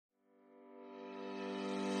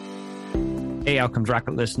Hey, Outcomes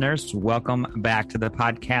Rocket listeners, welcome back to the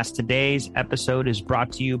podcast. Today's episode is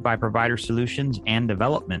brought to you by Provider Solutions and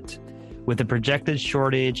Development. With a projected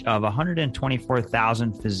shortage of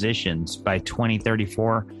 124,000 physicians by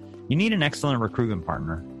 2034, you need an excellent recruitment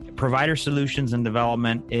partner. Provider Solutions and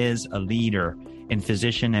Development is a leader in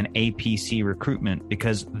physician and APC recruitment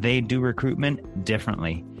because they do recruitment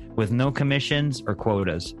differently, with no commissions or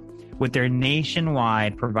quotas. With their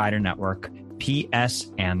nationwide provider network,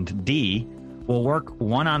 PS&D will work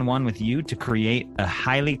one-on-one with you to create a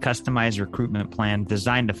highly customized recruitment plan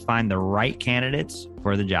designed to find the right candidates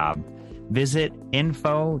for the job. Visit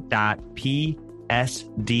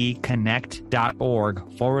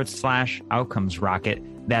info.psdconnect.org/outcomes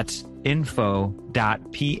rocket. That's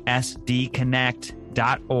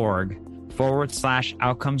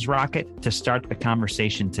info.psdconnect.org/outcomes rocket to start the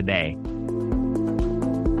conversation today.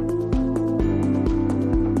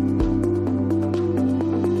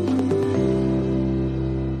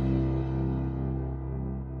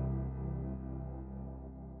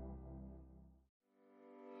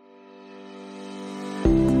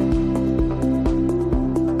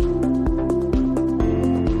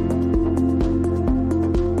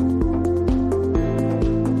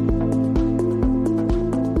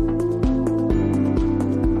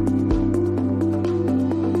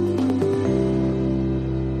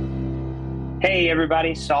 Hey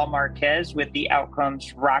everybody, Saul Marquez with the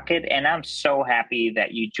Outcomes Rocket, and I'm so happy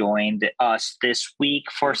that you joined us this week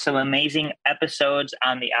for some amazing episodes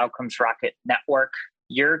on the Outcomes Rocket Network,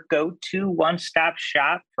 your go-to one-stop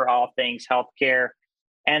shop for all things healthcare.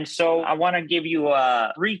 And so I want to give you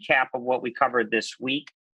a recap of what we covered this week,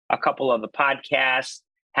 a couple of the podcasts,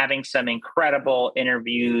 having some incredible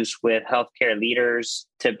interviews with healthcare leaders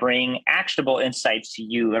to bring actionable insights to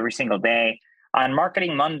you every single day. On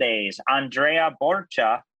Marketing Mondays, Andrea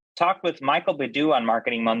Borcha talked with Michael Badu on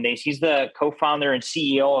Marketing Mondays. He's the co-founder and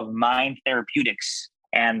CEO of Mind Therapeutics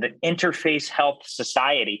and the Interface Health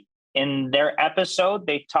Society. In their episode,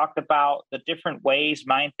 they talked about the different ways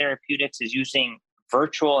Mind Therapeutics is using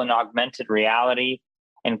virtual and augmented reality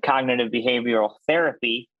and cognitive behavioral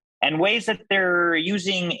therapy, and ways that they're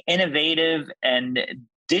using innovative and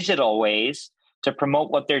digital ways to promote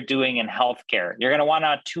what they're doing in healthcare. You're going to want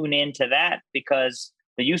to tune into that because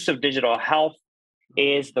the use of digital health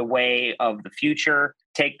is the way of the future.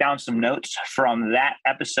 Take down some notes from that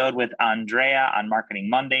episode with Andrea on Marketing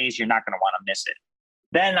Mondays. You're not going to want to miss it.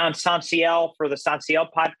 Then on Sanciel, for the Sanciel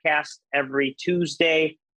podcast every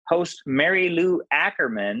Tuesday, host Mary Lou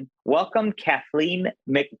Ackerman welcomed Kathleen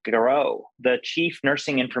McGraw, the Chief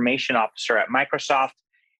Nursing Information Officer at Microsoft.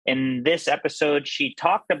 In this episode, she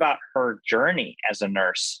talked about her journey as a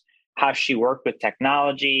nurse, how she worked with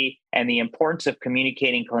technology, and the importance of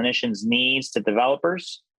communicating clinicians' needs to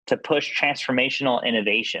developers to push transformational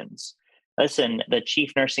innovations. Listen, the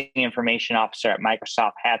Chief Nursing Information Officer at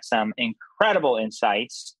Microsoft had some incredible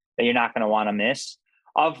insights that you're not going to want to miss.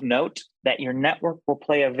 Of note, that your network will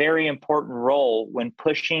play a very important role when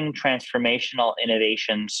pushing transformational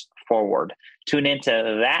innovations forward. Tune into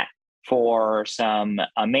that for some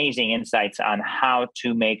amazing insights on how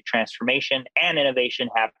to make transformation and innovation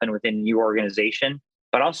happen within your organization,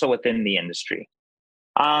 but also within the industry.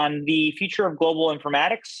 On the Future of Global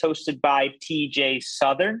Informatics, hosted by TJ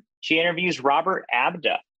Southern, she interviews Robert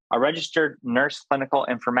Abda, a registered nurse clinical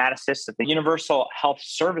informaticist at the Universal Health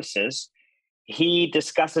Services. He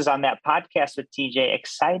discusses on that podcast with TJ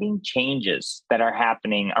exciting changes that are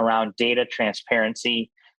happening around data transparency,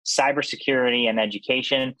 cybersecurity, and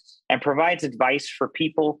education, and provides advice for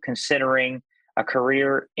people considering a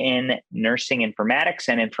career in nursing informatics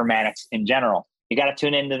and informatics in general. You got to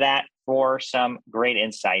tune into that for some great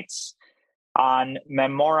insights. On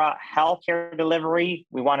Memora Healthcare Delivery,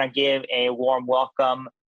 we want to give a warm welcome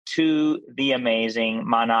to the amazing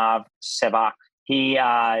Manav Sevak. He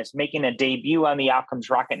is making a debut on the Outcomes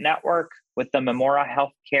Rocket Network with the Memora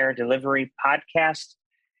Healthcare Delivery podcast.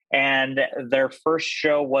 And their first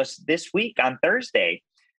show was this week on Thursday.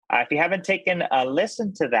 If you haven't taken a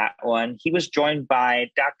listen to that one, he was joined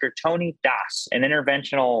by Dr. Tony Das, an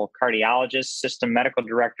interventional cardiologist, system medical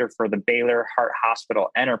director for the Baylor Heart Hospital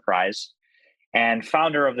Enterprise, and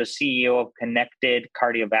founder of the CEO of Connected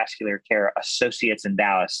Cardiovascular Care Associates in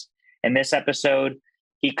Dallas. In this episode,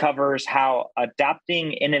 he covers how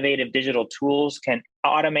adopting innovative digital tools can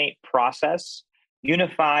automate process,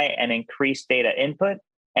 unify and increase data input,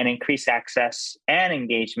 and increase access and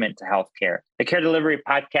engagement to healthcare. The Care Delivery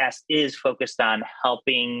podcast is focused on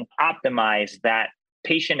helping optimize that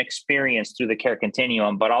patient experience through the care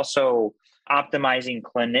continuum, but also optimizing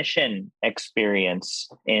clinician experience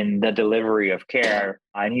in the delivery of care.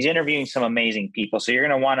 And he's interviewing some amazing people. So you're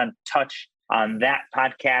going to want to touch on that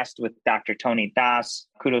podcast with Dr. Tony Das.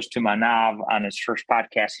 Kudos to Manav on his first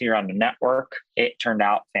podcast here on the network. It turned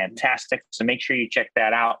out fantastic. So make sure you check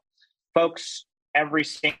that out. Folks, every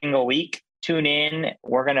single week, tune in.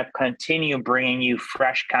 We're going to continue bringing you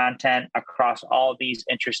fresh content across all these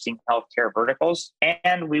interesting healthcare verticals.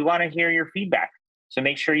 And we want to hear your feedback. So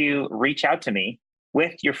make sure you reach out to me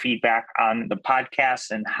with your feedback on the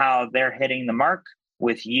podcast and how they're hitting the mark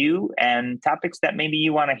with you and topics that maybe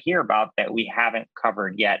you want to hear about that we haven't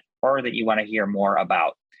covered yet or that you want to hear more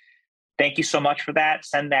about. Thank you so much for that.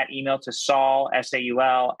 Send that email to Saul,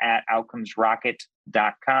 SAUL, at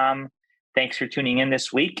outcomesrocket.com. Thanks for tuning in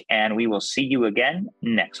this week, and we will see you again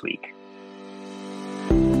next week.